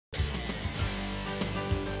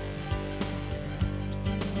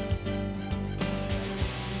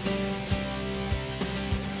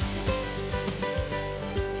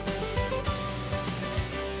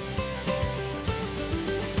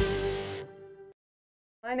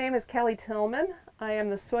My name is Kelley Tilmon. I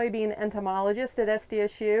am the soybean entomologist at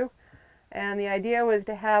SDSU, and the idea was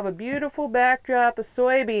to have a beautiful backdrop of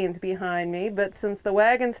soybeans behind me, but since the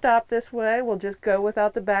wagon stopped this way, we'll just go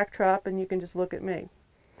without the backdrop and you can just look at me.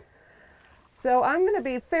 So I'm going to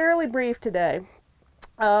be fairly brief today.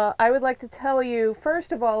 I would like to tell you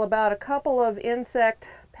first of all about a couple of insect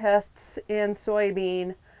pests in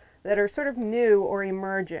soybean that are sort of new or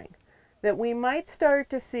emerging, that we might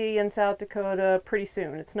start to see in South Dakota pretty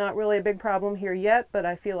soon. It's not really a big problem here yet, but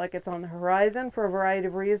I feel like it's on the horizon for a variety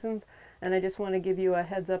of reasons, and I just want to give you a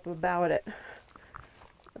heads up about it.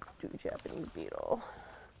 Let's do Japanese beetle.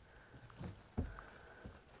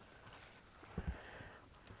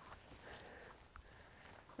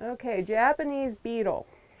 Okay, Japanese beetle.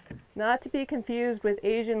 Not to be confused with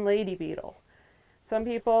Asian lady beetle. Some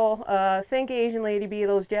people think Asian lady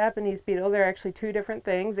beetle is Japanese beetle. They're actually two different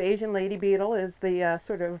things. Asian lady beetle is the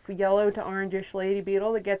sort of yellow to orangish lady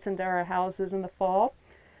beetle that gets into our houses in the fall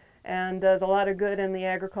and does a lot of good in the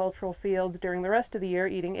agricultural fields during the rest of the year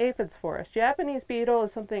eating aphids for us. Japanese beetle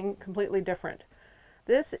is something completely different.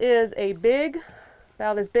 This is a big,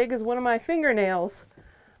 about as big as one of my fingernails,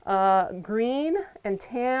 green and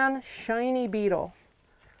tan shiny beetle.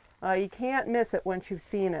 You can't miss it once you've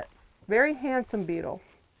seen it. Very handsome beetle.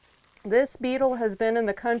 This beetle has been in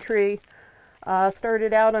the country,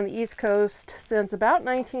 started out on the East Coast since about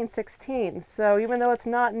 1916. So even though it's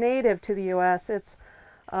not native to the U.S., it's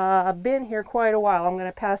been here quite a while. I'm going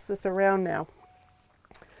to pass this around now.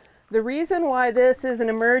 The reason why this is an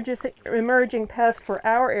emerging pest for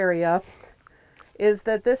our area is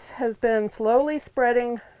that this has been slowly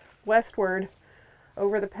spreading westward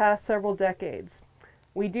over the past several decades.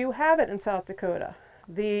 We do have it in South Dakota.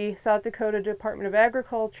 The South Dakota Department of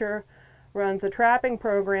Agriculture runs a trapping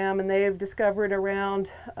program, and they have discovered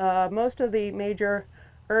around most of the major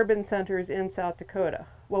urban centers in South Dakota.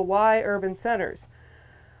 Well, why urban centers?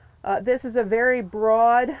 This is a very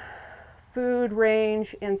broad food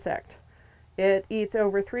range insect. It eats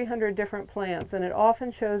over 300 different plants, and it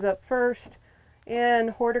often shows up first in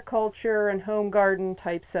horticulture and home garden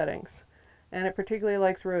type settings. And it particularly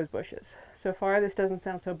likes rose bushes. So far this doesn't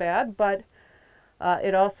sound so bad, but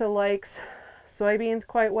it also likes soybeans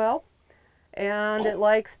quite well, and it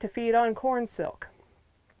likes to feed on corn silk.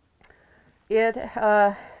 It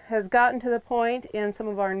has gotten to the point in some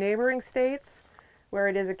of our neighboring states where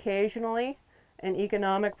it is occasionally an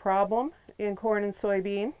economic problem in corn and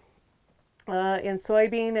soybean. In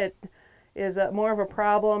soybean it is more of a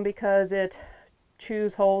problem because it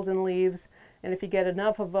chews holes in leaves, and if you get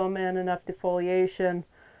enough of them and enough defoliation,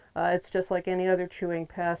 it's just like any other chewing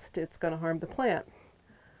pest, it's going to harm the plant.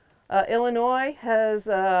 Illinois has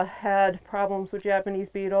had problems with Japanese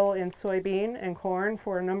beetle in soybean and corn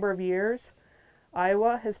for a number of years.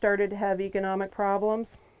 Iowa has started to have economic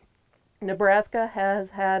problems. Nebraska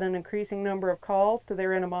has had an increasing number of calls to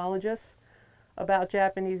their entomologists about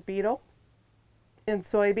Japanese beetle in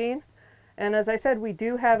soybean. And as I said, we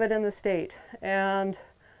do have it in the state. And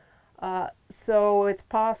so it's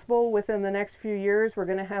possible within the next few years we're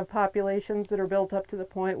going to have populations that are built up to the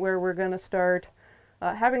point where we're going to start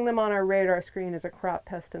having them on our radar screen as a crop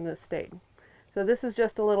pest in this state. So this is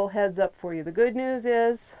just a little heads up for you. The good news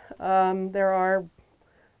is there are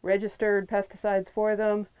registered pesticides for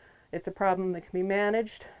them. It's a problem that can be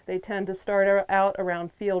managed. They tend to start out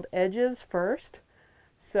around field edges first.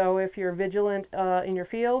 So if you're vigilant in your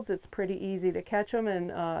fields, it's pretty easy to catch them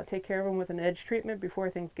and take care of them with an edge treatment before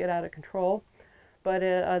things get out of control. But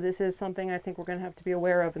this is something I think we're going to have to be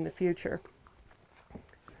aware of in the future.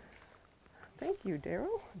 Thank you,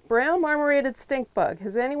 Daryl. Brown marmorated stink bug.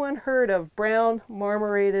 Has anyone heard of brown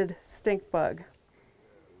marmorated stink bug?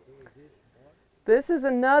 This is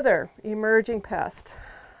another emerging pest.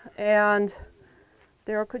 And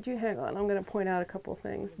Daryl, could you hang on? I'm going to point out a couple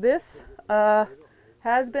things. This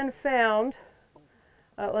has been found,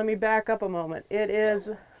 let me back up a moment. It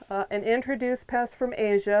is an introduced pest from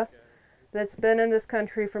Asia that's been in this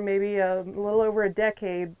country for maybe a little over a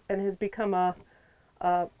decade and has become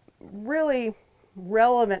a really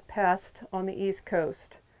relevant pest on the East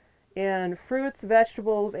Coast in fruits,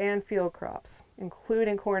 vegetables, and field crops,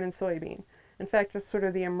 including corn and soybean. In fact, it's sort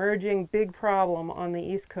of the emerging big problem on the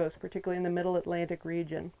East Coast, particularly in the Middle Atlantic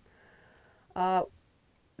region.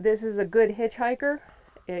 This is a good hitchhiker.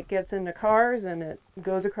 It gets into cars and it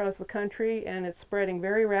goes across the country, and it's spreading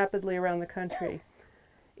very rapidly around the country.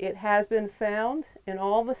 It has been found in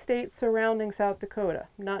all the states surrounding South Dakota,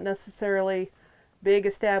 not necessarily big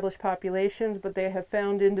established populations, but they have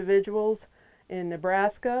found individuals in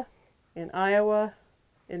Nebraska, in Iowa,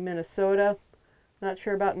 in Minnesota, not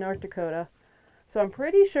sure about North Dakota. So I'm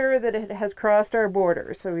pretty sure that it has crossed our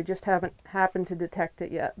borders, so we just haven't happened to detect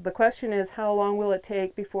it yet. The question is, how long will it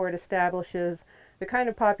take before it establishes the kind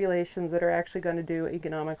of populations that are actually going to do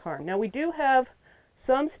economic harm? Now, we do have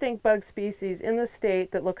some stink bug species in the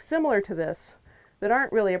state that look similar to this that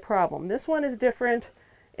aren't really a problem. This one is different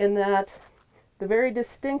in that the very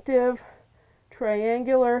distinctive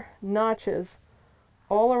triangular notches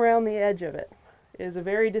all around the edge of it is a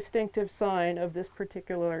very distinctive sign of this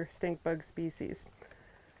particular stink bug species.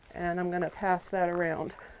 And I'm going to pass that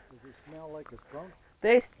around. Does it smell like a skunk?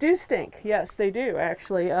 They do stink. Yes, they do,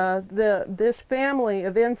 actually. This family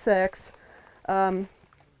of insects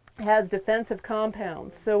has defensive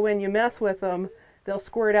compounds. So when you mess with them, they'll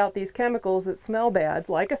squirt out these chemicals that smell bad,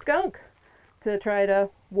 like a skunk, to try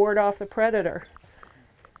to ward off the predator.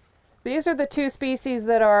 These are the two species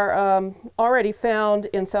that are already found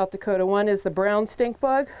in South Dakota. One is the brown stink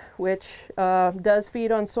bug, which does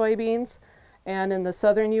feed on soybeans, and in the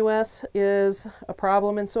southern U.S. is a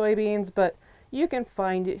problem in soybeans, but you can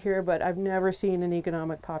find it here, but I've never seen an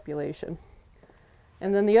economic population.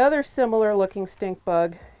 And then the other similar looking stink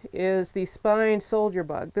bug is the spined soldier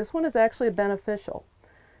bug. This one is actually beneficial.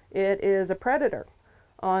 It is a predator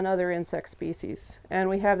on other insect species, and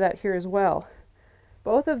we have that here as well.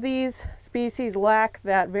 Both of these species lack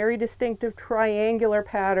that very distinctive triangular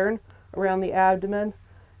pattern around the abdomen,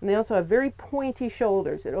 and they also have very pointy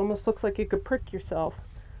shoulders. It almost looks like you could prick yourself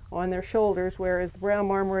on their shoulders, whereas the brown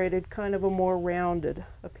marmorated kind of a more rounded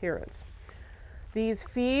appearance. These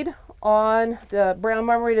feed on, the brown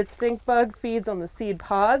marmorated stink bug feeds on the seed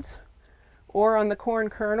pods or on the corn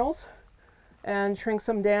kernels and shrinks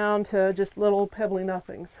them down to just little pebbly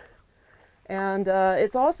nothings. And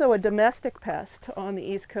it's also a domestic pest on the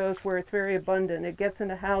East Coast where it's very abundant. It gets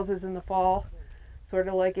into houses in the fall, sort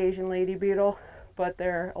of like Asian lady beetle, but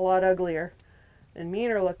they're a lot uglier and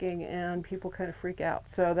meaner looking, and people kind of freak out.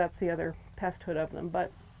 So that's the other pesthood of them.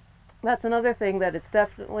 But that's another thing that it's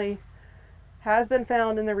definitely has been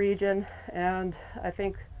found in the region, and I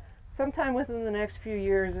think sometime within the next few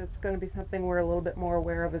years it's going to be something we're a little bit more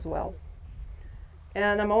aware of as well.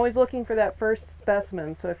 And I'm always looking for that first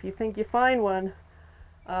specimen, so if you think you find one,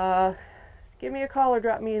 give me a call or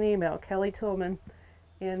drop me an email. Kelley Tilmon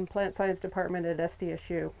in Plant Science Department at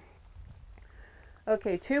SDSU.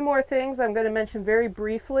 Okay, two more things I'm going to mention very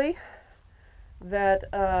briefly. That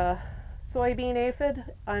soybean aphid,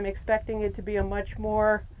 I'm expecting it to be a much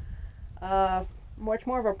more of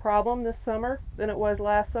a problem this summer than it was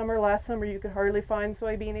last summer. Last summer you could hardly find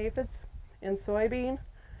soybean aphids in soybean.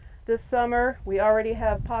 This summer we already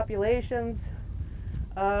have populations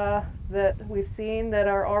that we've seen that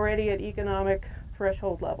are already at economic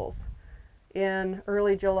threshold levels in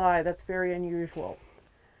early July. That's very unusual.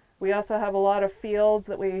 We also have a lot of fields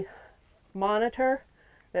that we monitor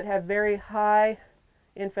that have very high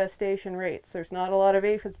infestation rates. There's not a lot of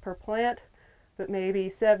aphids per plant, but maybe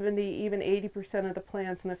 70, even 80% of the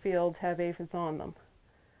plants in the fields have aphids on them.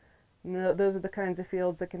 And those are the kinds of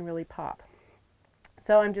fields that can really pop.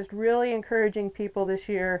 So I'm just really encouraging people this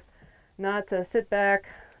year not to sit back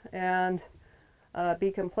and be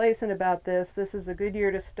complacent about this. This is a good year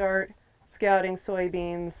to start scouting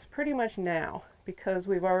soybeans pretty much now, because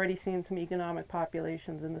we've already seen some economic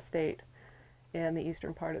populations in the state, in the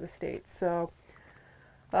eastern part of the state. So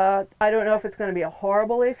I don't know if it's going to be a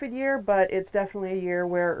horrible aphid year, but it's definitely a year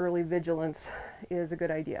where early vigilance is a good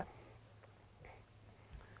idea.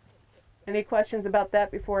 Any questions about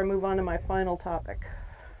that before I move on to my final topic?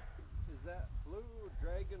 Is that blue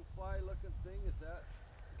dragonfly looking thing, is that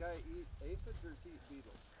guy eat aphids or does he eat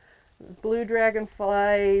beetles? Blue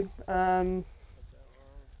dragonfly,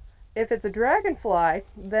 if it's a dragonfly,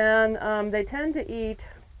 then they tend to eat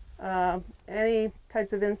any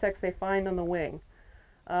types of insects they find on the wing.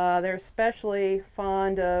 They're especially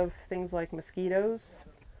fond of things like mosquitoes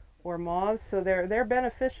or moths, so they're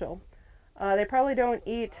beneficial. They probably don't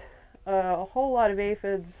eat a whole lot of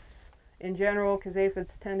aphids in general, because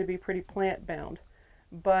aphids tend to be pretty plant bound.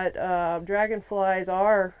 But dragonflies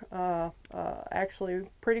are actually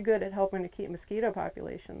pretty good at helping to keep mosquito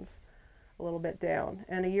populations a little bit down.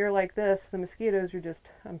 And a year like this, the mosquitoes are just,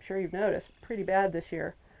 I'm sure you've noticed, pretty bad this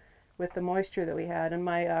year with the moisture that we had. And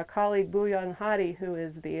my colleague Booyan Hadi, who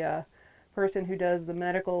is the person who does the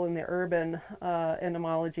medical and the urban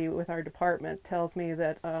entomology with our department, tells me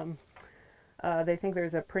that they think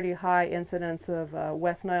there's a pretty high incidence of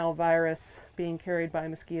West Nile virus being carried by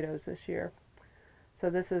mosquitoes this year. So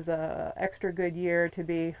this is an extra good year to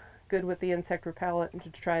be good with the insect repellent and to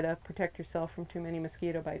try to protect yourself from too many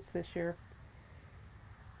mosquito bites this year.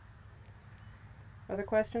 Other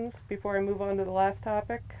questions before I move on to the last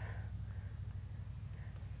topic?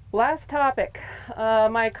 Last topic.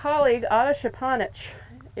 My colleague, Ada Shapanich,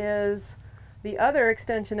 is the other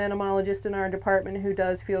extension entomologist in our department who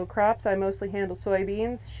does field crops. I mostly handle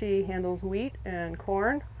soybeans. She handles wheat and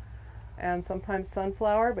corn and sometimes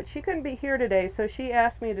sunflower, but she couldn't be here today, so she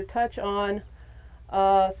asked me to touch on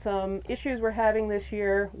some issues we're having this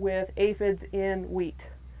year with aphids in wheat.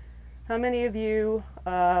 How many of you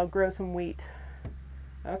grow some wheat?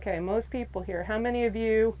 Okay, most people here. How many of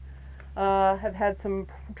you have had some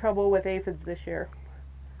trouble with aphids this year?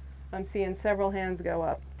 I'm seeing several hands go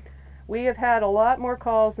up. We have had a lot more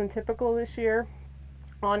calls than typical this year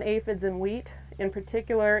on aphids in wheat. In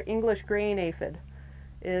particular, English grain aphid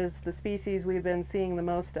is the species we've been seeing the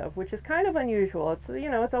most of, which is kind of unusual. It's, you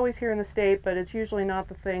know, it's always here in the state, but it's usually not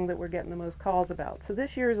the thing that we're getting the most calls about. So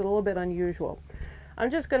this year is a little bit unusual.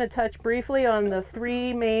 I'm just going to touch briefly on the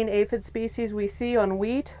three main aphid species we see on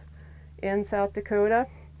wheat in South Dakota.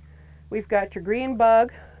 We've got your green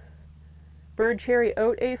bug, bird cherry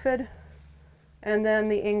oat aphid, and then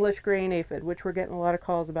the English grain aphid, which we're getting a lot of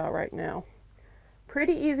calls about right now.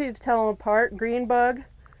 Pretty easy to tell them apart. Green bug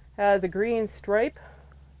has a green stripe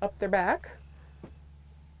up their back.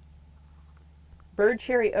 Bird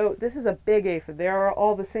cherry oat, this is a big aphid. They are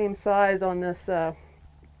all the same size on this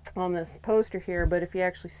poster here, but if you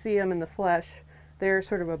actually see them in the flesh, they're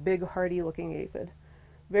sort of a big hardy looking aphid.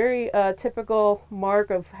 Very typical mark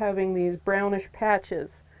of having these brownish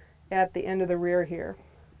patches at the end of the rear here.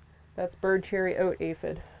 That's bird cherry oat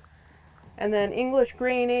aphid. And then English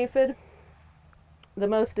grain aphid, the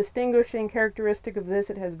most distinguishing characteristic of this,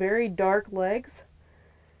 it has very dark legs.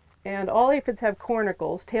 And all aphids have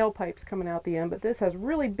cornicles, tailpipes coming out the end, but this has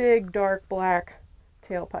really big, dark, black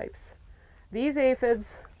tailpipes. These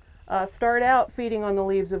aphids start out feeding on the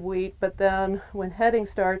leaves of wheat, but then when heading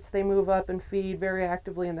starts, they move up and feed very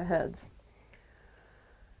actively in the heads.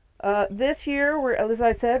 This year, as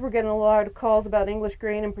I said, we're getting a lot of calls about English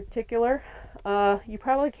grain in particular. You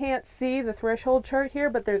probably can't see the threshold chart here,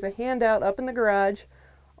 but there's a handout up in the garage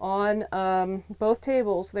on both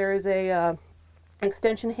tables. There is a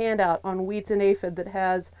extension handout on wheats and aphid that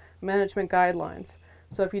has management guidelines.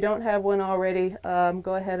 So if you don't have one already,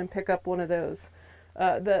 go ahead and pick up one of those.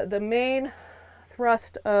 The main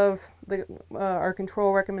thrust of our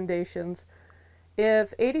control recommendations,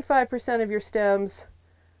 if 85% of your stems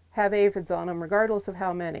have aphids on them, regardless of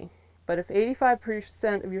how many, but if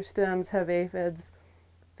 85% of your stems have aphids,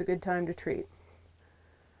 it's a good time to treat.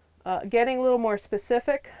 Getting a little more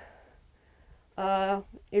specific,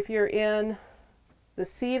 if you're in the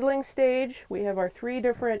seedling stage, we have our three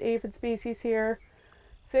different aphid species here.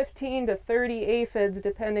 15 to 30 aphids,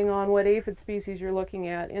 depending on what aphid species you're looking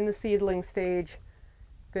at, in the seedling stage,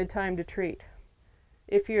 good time to treat.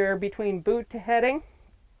 If you're between boot to heading,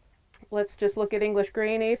 let's just look at English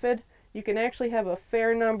grain aphid. You can actually have a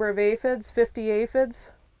fair number of aphids, 50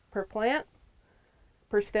 aphids per plant,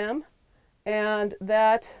 per stem, and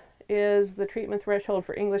that is the treatment threshold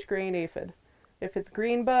for English grain aphid. If it's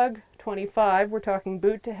green bug, 25, we're talking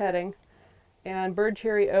boot to heading, and bird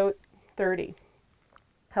cherry oat, 30.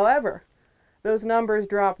 However, those numbers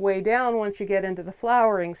drop way down once you get into the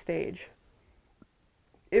flowering stage.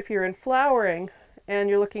 If you're in flowering and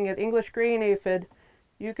you're looking at English grain aphid,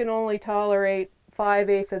 you can only tolerate 5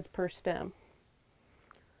 aphids per stem.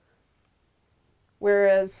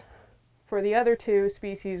 Whereas for the other two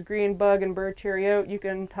species, green bug and bird cherry oat, you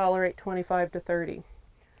can tolerate 25 to 30.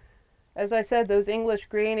 As I said, those English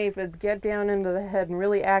grain aphids get down into the head and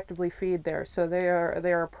really actively feed there, so they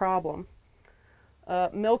are a problem.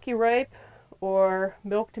 Milky ripe or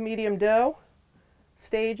milk to medium dough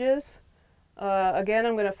stages. Again,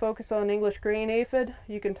 I'm going to focus on English grain aphid.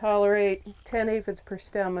 You can tolerate 10 aphids per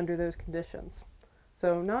stem under those conditions.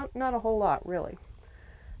 So not a whole lot, really.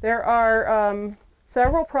 There are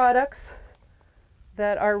several products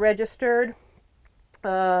that are registered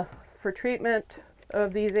for treatment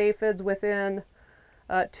of these aphids within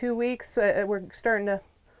 2 weeks. We're starting to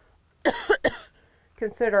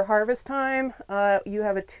consider harvest time. You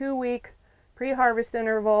have a 2-week pre-harvest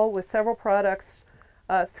interval with several products.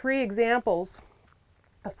 3 examples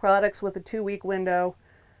of products with a 2-week window.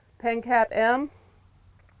 Pencap M,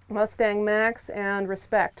 Mustang Max, and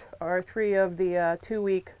Respect are 3 of the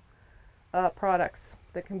 2-week products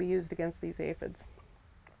that can be used against these aphids.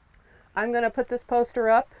 I'm going to put this poster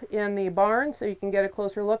up in the barn so you can get a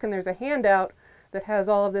closer look, and there's a handout that has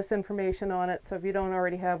all of this information on it, so if you don't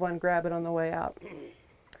already have one, grab it on the way out.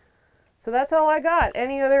 So that's all I got.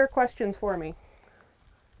 Any other questions for me?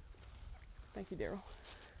 Thank you, Daryl.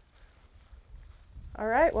 All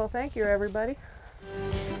right, well, thank you, everybody.